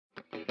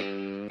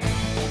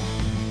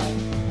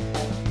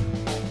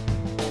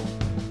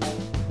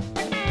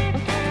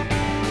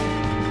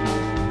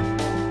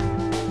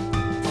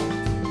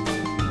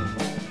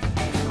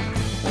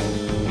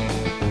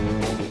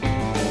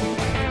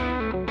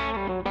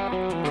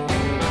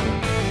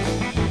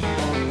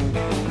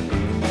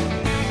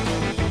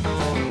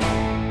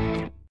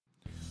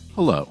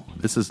Hello,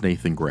 this is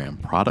Nathan Graham,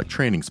 Product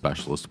Training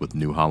Specialist with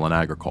New Holland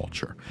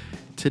Agriculture.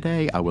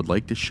 Today I would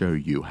like to show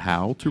you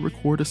how to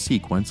record a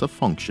sequence of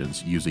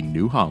functions using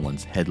New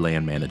Holland's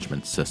Headland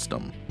Management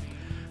System.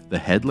 The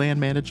Headland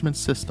Management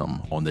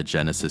System on the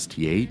Genesis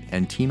T8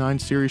 and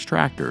T9 series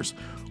tractors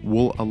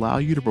will allow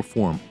you to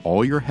perform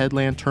all your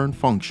headland turn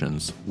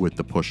functions with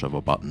the push of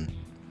a button.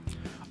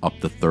 Up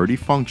to 30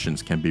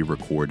 functions can be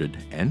recorded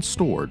and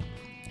stored,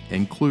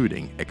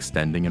 including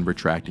extending and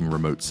retracting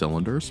remote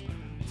cylinders,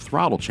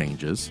 throttle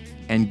changes,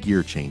 and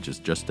gear changes,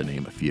 just to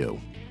name a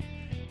few.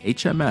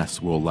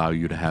 HMS will allow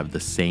you to have the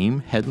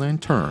same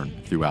headland turn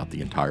throughout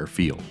the entire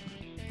field.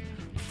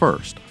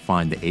 First,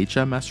 find the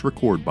HMS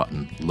record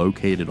button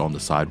located on the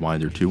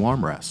Sidewinder 2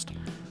 armrest.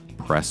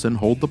 Press and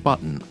hold the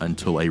button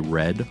until a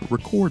red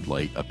record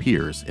light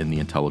appears in the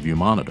IntelliView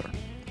monitor.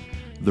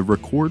 The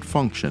record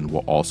function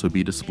will also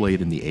be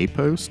displayed in the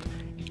A-post,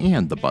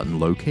 and the button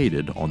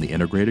located on the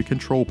integrated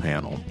control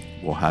panel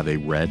will have a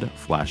red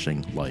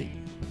flashing light.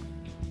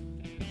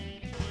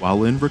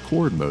 While in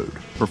record mode,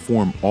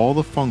 perform all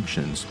the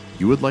functions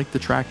you would like the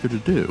tractor to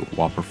do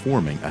while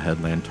performing a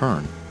headland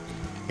turn.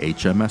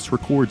 HMS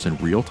records in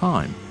real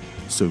time,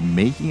 so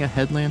making a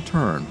headland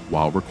turn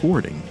while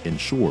recording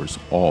ensures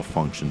all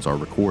functions are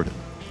recorded.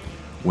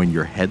 When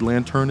your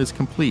headland turn is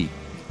complete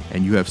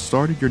and you have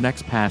started your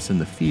next pass in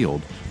the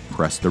field,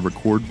 press the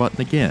record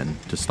button again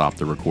to stop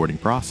the recording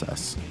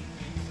process.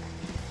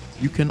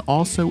 You can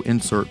also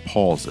insert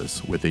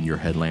pauses within your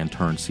headland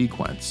turn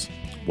sequence.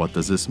 What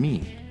does this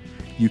mean?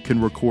 You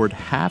can record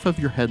half of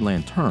your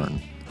headland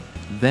turn,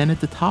 then at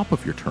the top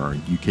of your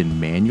turn you can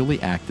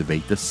manually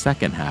activate the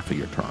second half of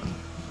your turn.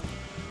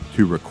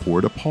 To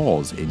record a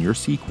pause in your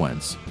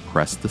sequence,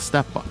 press the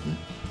step button.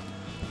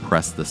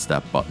 Press the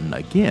step button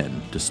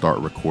again to start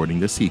recording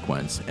the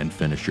sequence and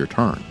finish your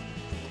turn.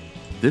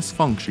 This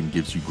function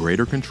gives you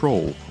greater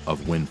control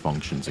of when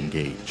functions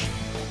engage.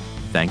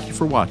 Thank you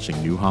for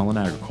watching New Holland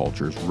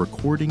Agriculture's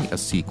Recording a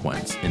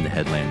Sequence in the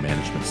Headland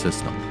Management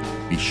System.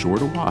 Be sure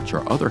to watch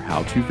our other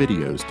how-to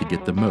videos to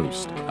get the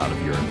most out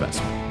of your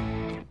investment.